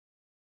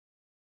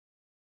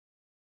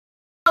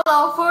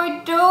Hello,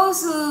 for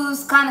those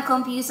who's kind of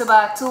confused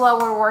about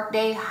 2-hour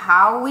workday,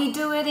 how we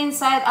do it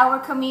inside our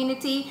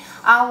community,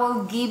 I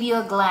will give you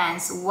a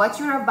glance what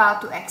you're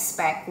about to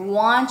expect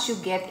once you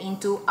get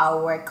into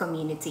our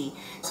community.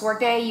 So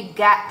workday, you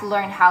got to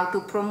learn how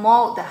to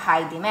promote the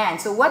high demand.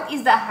 So what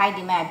is the high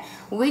demand?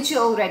 Which you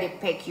already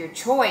pick your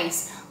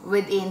choice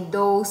within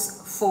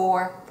those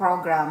 4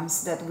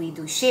 programs that we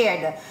do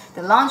share.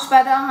 The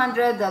Launchpad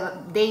 100, the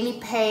daily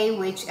pay,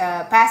 which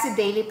passive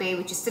daily pay,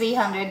 which is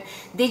 300,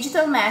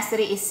 digital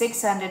mastery is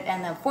 600,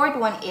 and the 4th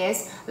one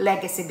is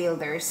legacy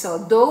builders. So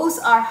those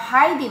are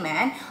high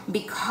demand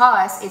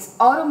because it's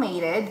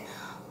automated.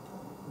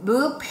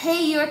 Will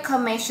pay your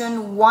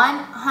commission,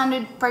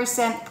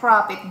 100%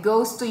 profit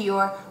goes to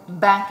your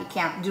bank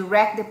account,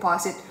 direct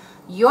deposit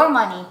your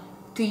money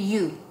to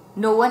you.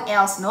 No one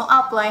else, no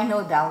upline,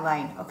 no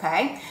downline,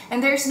 okay?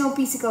 And there's no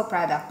physical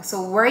product.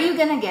 So where are you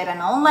gonna get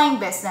an online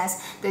business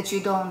that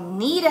you don't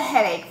need a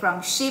headache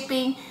from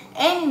shipping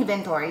and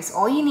inventories?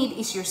 All you need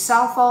is your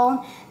cell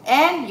phone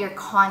and your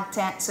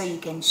content so you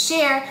can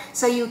share,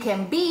 so you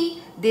can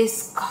be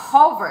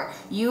discovered.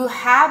 You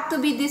have to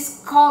be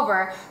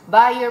discovered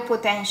by your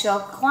potential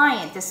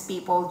client, these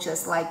people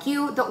just like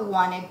you that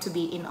wanted to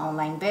be in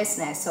online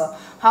business. So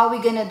how are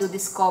we gonna do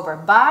discover?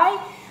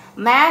 By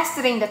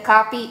mastering the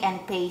copy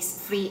and paste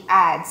free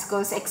ads,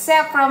 because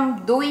except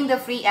from doing the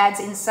free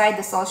ads inside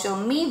the social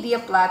media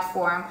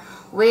platform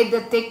with the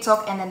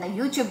TikTok and then the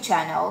YouTube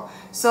channel.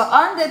 So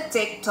on the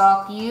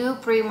TikTok, you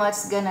pretty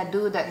much gonna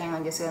do that. Hang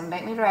on, just gonna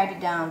let me write it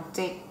down.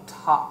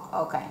 TikTok,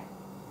 okay.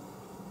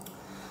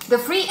 The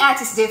free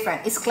ads is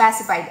different. It's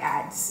classified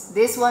ads.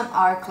 This one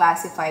are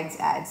classified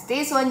ads.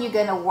 This one you're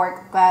gonna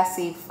work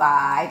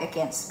classified. I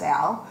can't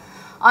spell.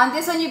 On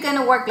this one, you're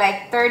gonna work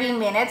like 30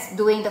 minutes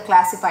doing the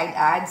classified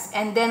ads.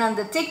 And then on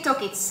the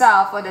TikTok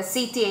itself, or the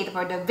CTA,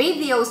 for the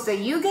videos that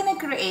you're gonna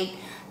create,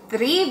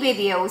 3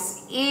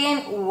 videos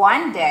in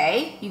one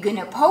day, you're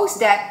gonna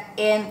post that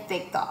in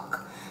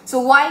TikTok. So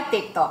why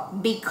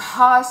TikTok?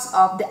 Because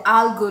of the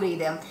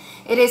algorithm.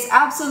 It is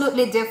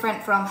absolutely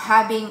different from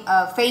having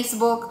a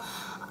Facebook.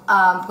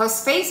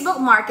 Because Facebook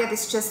market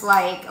is just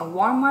like a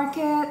warm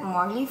market,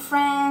 morely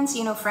friends,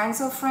 you know,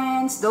 friends of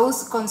friends,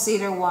 those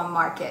consider warm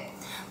market.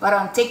 But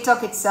on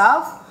TikTok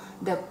itself,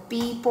 the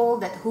people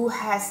that who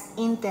has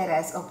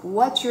interest of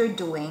what you're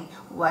doing,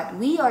 what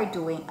we are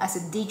doing as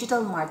a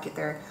digital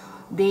marketer,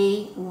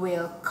 they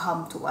will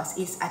come to us.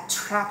 It's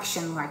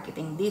attraction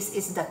marketing. This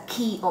is the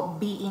key of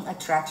being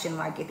attraction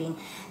marketing.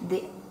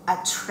 The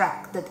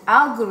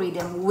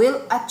algorithm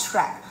will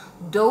attract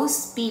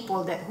those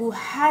people that who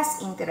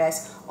has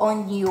interest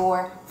on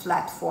your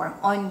platform,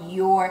 on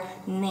your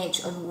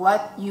niche, on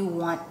what you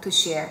want to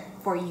share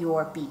for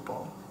your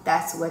people.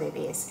 That's what it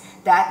is.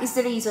 That is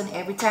the reason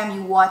every time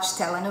you watch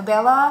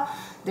telenovela,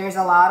 there's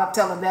a lot of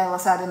telenovela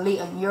suddenly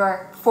on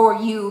your For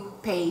You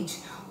page.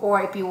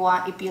 Or if you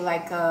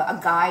like a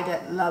guy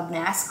that loves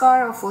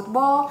NASCAR or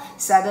football,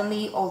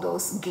 suddenly all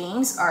those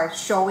games are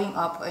showing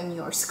up on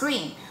your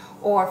screen.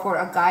 Or for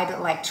a guy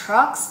that like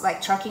trucks,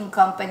 like trucking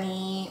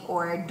company,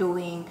 or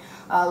doing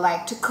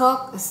like to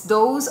cook,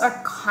 those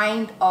are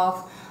kind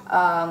of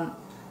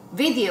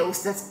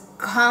videos that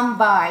come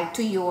by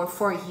to your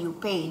For You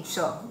page.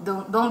 So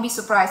don't be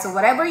surprised. So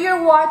whatever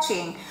you're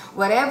watching,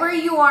 whatever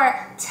you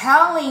are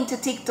telling to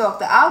TikTok,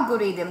 the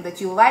algorithm that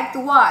you like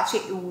to watch,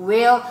 it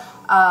will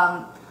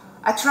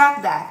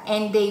attract that,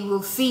 and they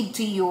will feed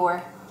to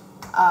your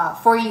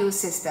For You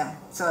system.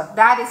 So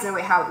that is the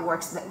way how it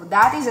works.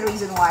 That is the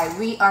reason why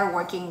we are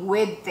working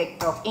with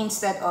TikTok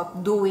instead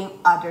of doing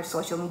other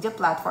social media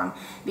platform,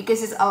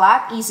 because it's a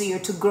lot easier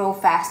to grow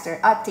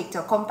faster at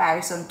TikTok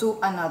comparison to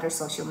another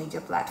social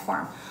media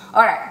platform.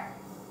 All right.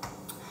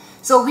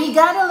 So we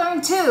gotta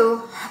learn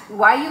too,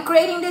 while you're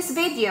creating this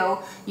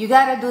video, you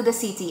gotta do the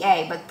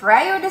CTA. But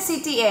prior to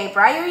CTA,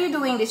 prior you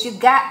doing this, you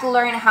got to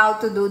learn how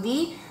to do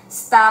the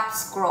stop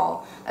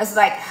scroll. It's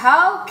like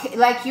how,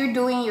 like you're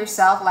doing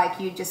yourself, like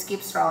you just keep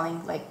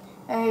scrolling, like,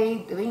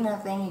 hey, doing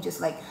nothing. You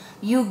just like,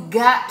 you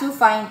got to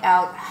find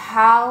out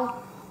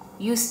how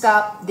you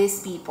stop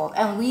these people.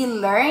 And we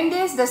learn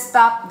this, the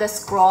stop the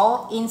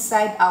scroll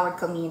inside our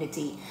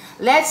community.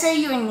 Let's say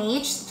your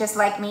niche, just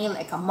like me,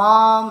 like a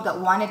mom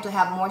that wanted to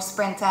have more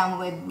spend time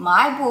with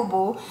my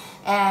boo-boo,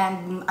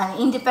 and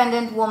an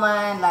independent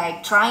woman,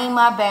 like trying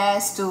my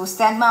best to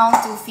stand my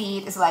own 2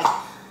 feet. It's like,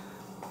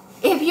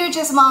 if you're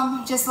just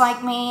mom, just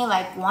like me,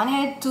 like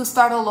wanted to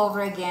start all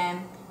over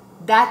again,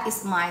 that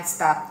is my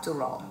stop to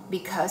roll.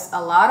 Because a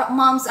lot of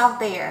moms out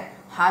there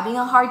having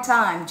a hard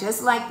time,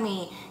 just like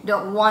me,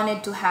 that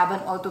wanted to have an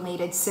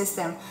automated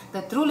system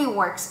that truly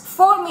works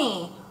for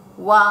me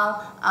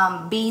while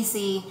I'm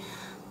busy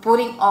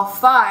putting off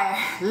fire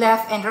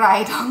left and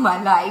right on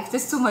my life.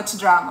 There's too much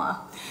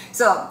drama.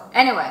 So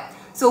anyway,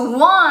 so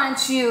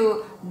once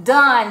you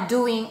done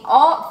doing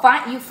all,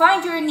 you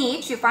find your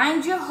niche, you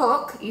find your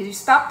hook, you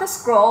stop the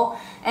scroll,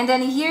 and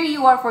then here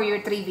you are for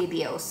your 3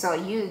 videos. So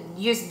you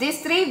use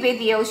these 3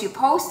 videos, you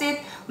post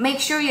it, make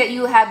sure that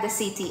you have the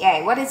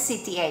CTA. What is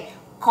CTA?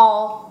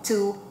 Call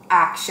to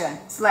action.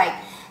 It's like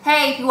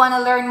hey, if you want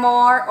to learn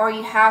more, all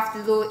you have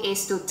to do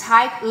is to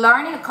type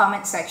learn in the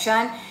comment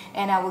section,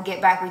 and I will get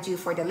back with you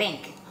for the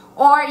link.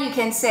 Or you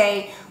can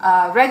say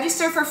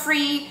register for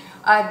free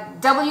at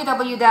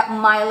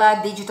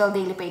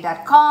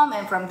www.myladigitaldailypay.com,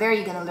 and from there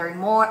you're going to learn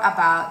more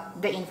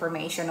about the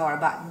information or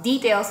about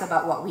details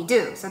about what we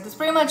do. So that's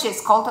pretty much it.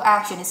 Call to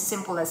action. It's as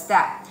simple as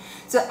that.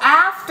 So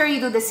after you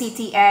do the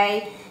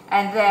CTA,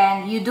 and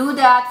then you do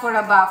that for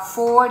about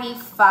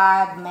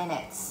 45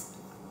 minutes,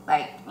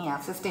 like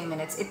 15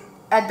 minutes.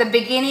 At the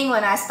beginning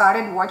when I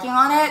started working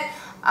on it,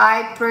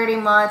 I pretty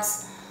much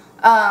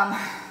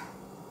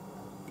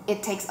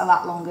it takes a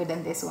lot longer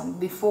than this one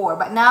before,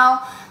 but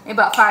now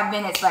about 5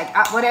 minutes, like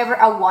whatever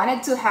I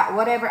wanted to have,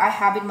 whatever I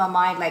have in my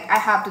mind, like I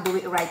have to do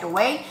it right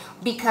away,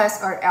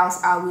 because or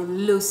else I will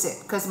lose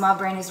it, because my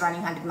brain is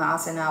running 100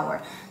 miles an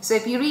hour. So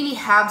if you really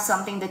have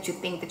something that you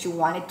think that you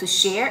wanted to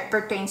share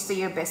pertains to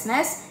your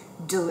business,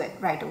 do it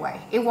right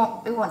away. It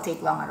won't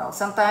take long at all.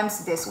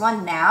 Sometimes this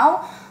one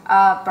now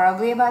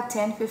probably about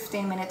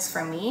 10-15 minutes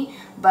for me,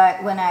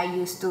 but when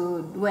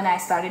I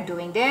started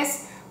doing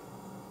this,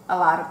 a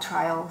lot of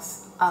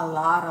trials, a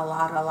lot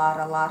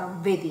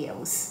of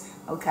videos,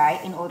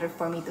 okay, in order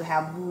for me to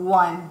have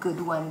one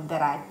good one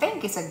that I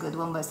think is a good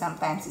one, but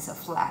sometimes it's a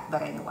flat.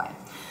 But anyway,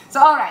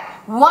 so all right,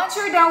 once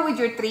you're done with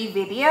your 3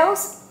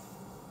 videos,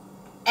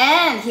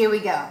 and here we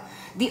go,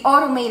 the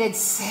automated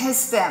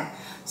system.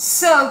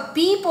 So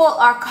people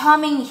are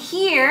coming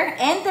here,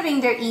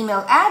 entering their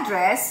email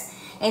address,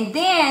 and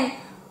then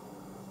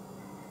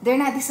they're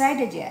not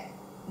decided yet,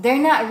 they're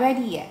not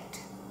ready yet,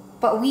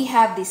 but we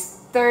have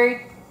this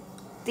 13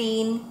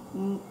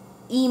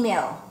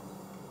 email.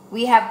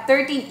 We have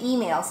 13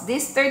 emails.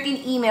 These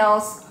 13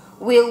 emails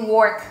will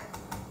work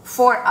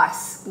for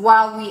us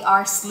while we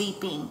are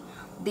sleeping.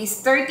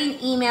 These 13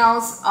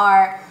 emails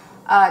are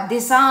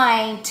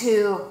designed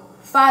to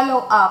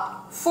follow up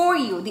for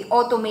you. The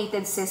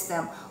automated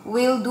system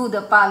will do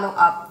the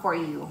follow-up for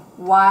you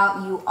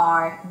while you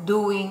are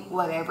doing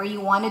whatever you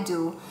want to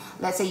do.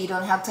 Let's say you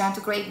don't have time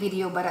to create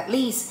video, but at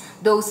least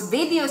those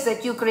videos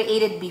that you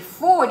created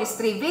before, these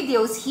 3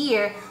 videos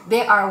here,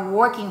 they are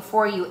working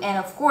for you. And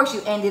of course,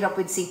 you ended up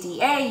with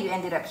CTA, you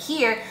ended up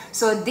here.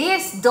 So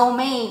this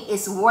domain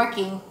is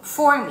working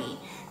for me.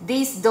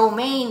 This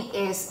domain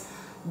is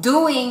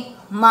doing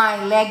my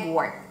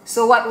legwork.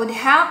 So what would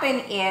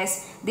happen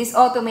is this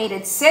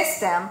automated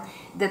system,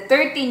 the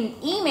 13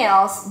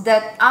 emails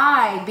that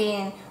I've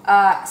been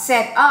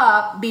set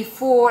up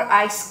before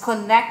I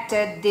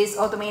connected this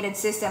automated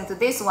system to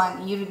this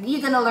one,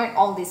 you're gonna learn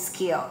all this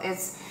skill.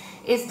 It's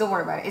don't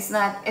worry about it. It's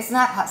not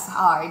as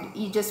hard.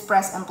 You just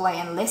press and play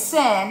and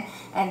listen,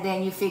 and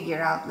then you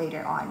figure out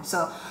later on.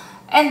 So,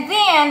 and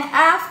then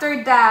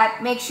after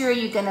that, make sure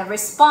you're gonna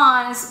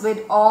respond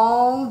with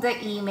all the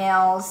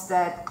emails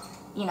that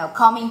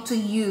coming to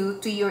you,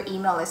 to your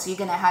email list. So you're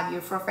gonna have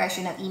your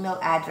professional email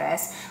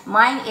address.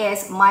 Mine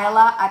is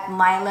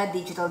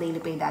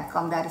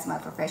myla@myladigitaldailypay.com. That is my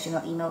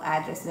professional email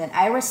address. Then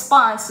I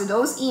respond to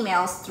those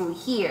emails through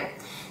here.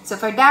 So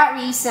for that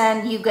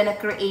reason, you're gonna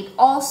create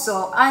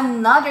also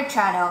another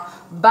channel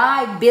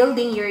by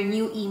building your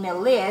new email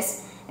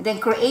list and then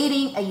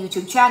creating a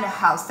YouTube channel.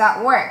 How's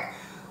that work?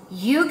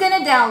 You're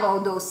gonna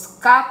download those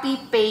copy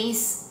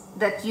paste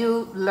that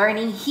you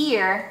learning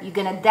here. You're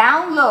gonna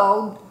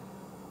download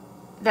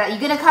that,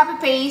 you're gonna copy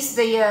paste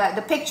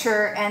the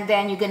picture, and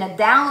then you're gonna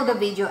download the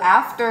video.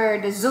 After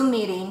the Zoom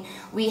meeting,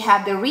 we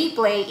have the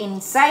replay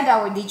inside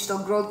our digital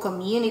growth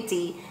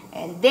community,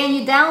 and then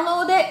you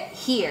download it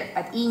here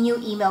at new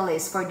email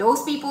list. For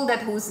those people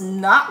who's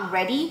not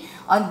ready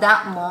on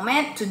that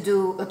moment to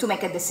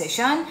make a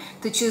decision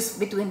to choose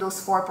between those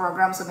 4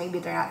 programs, so maybe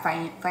they're not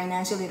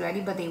financially ready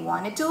but they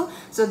wanted to,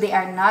 so they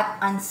are not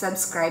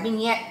unsubscribing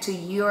yet to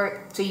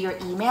your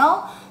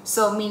email.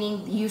 So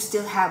meaning you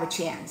still have a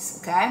chance,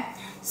 okay?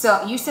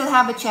 So you still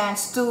have a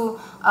chance to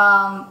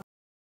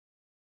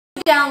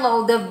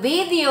download the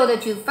video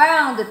that you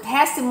found, the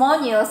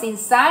testimonials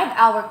inside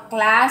our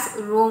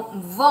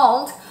classroom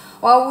vault.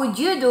 What would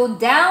you do?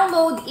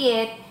 Download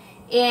it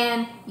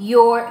in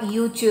your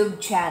YouTube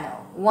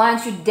channel.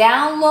 Once you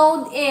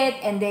download it,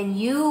 and then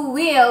you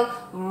will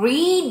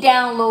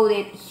re-download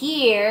it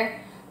here.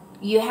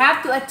 You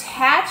have to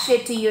attach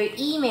it to your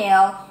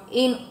email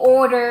in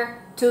order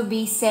to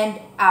be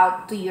sent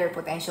out to your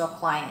potential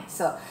clients.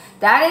 So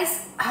that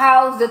is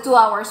how the 2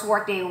 hours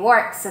workday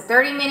works. So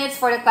 30 minutes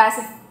for the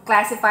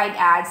classified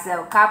ads,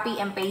 the copy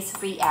and paste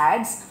free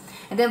ads,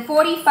 and then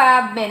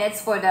 45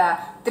 minutes for the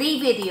 3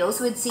 videos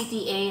with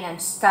CTA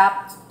and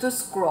stop to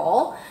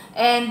scroll,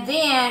 and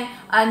then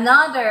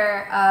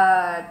another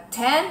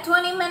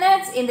 10-20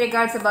 minutes in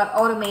regards about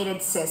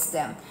automated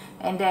system,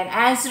 and then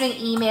answering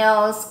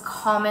emails,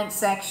 comment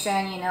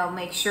section.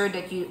 Make sure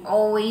that you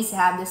always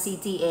have the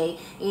CTA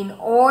in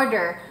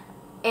order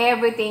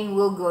everything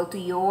will go to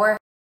your